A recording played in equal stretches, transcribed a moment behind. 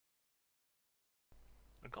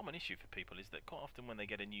common issue for people is that quite often when they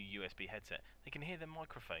get a new USB headset, they can hear their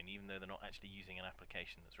microphone even though they're not actually using an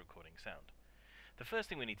application that's recording sound. The first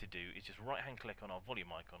thing we need to do is just right hand click on our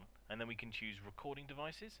volume icon, and then we can choose recording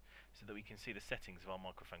devices so that we can see the settings of our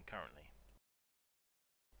microphone currently.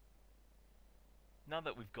 Now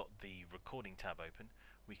that we've got the recording tab open,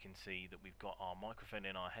 we can see that we've got our microphone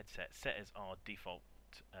in our headset set as our default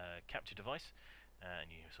capture device,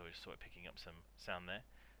 and you saw it picking up some sound there.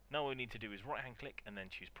 Now all we need to do is right hand click and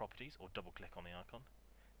then choose properties, or double click on the icon.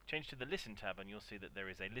 Change to the listen tab and you'll see that there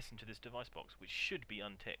is a listen to this device box, which should be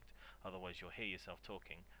unticked, otherwise you'll hear yourself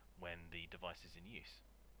talking when the device is in use.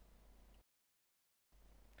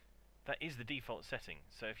 That is the default setting,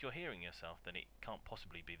 so if you're hearing yourself then it can't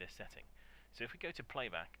possibly be this setting. So if we go to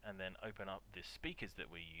playback and then open up the speakers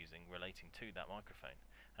that we're using relating to that microphone,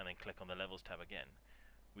 and then click on the levels tab again,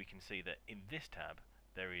 we can see that in this tab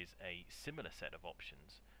there is a similar set of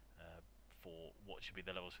options for what should be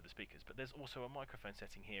the levels for the speakers, but there's also a microphone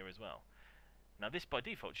setting here as well. Now this by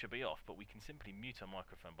default should be off, but we can simply mute our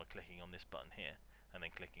microphone by clicking on this button here and then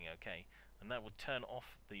clicking OK, and that will turn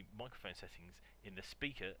off the microphone settings in the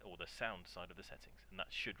speaker or the sound side of the settings, and that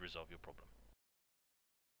should resolve your problem.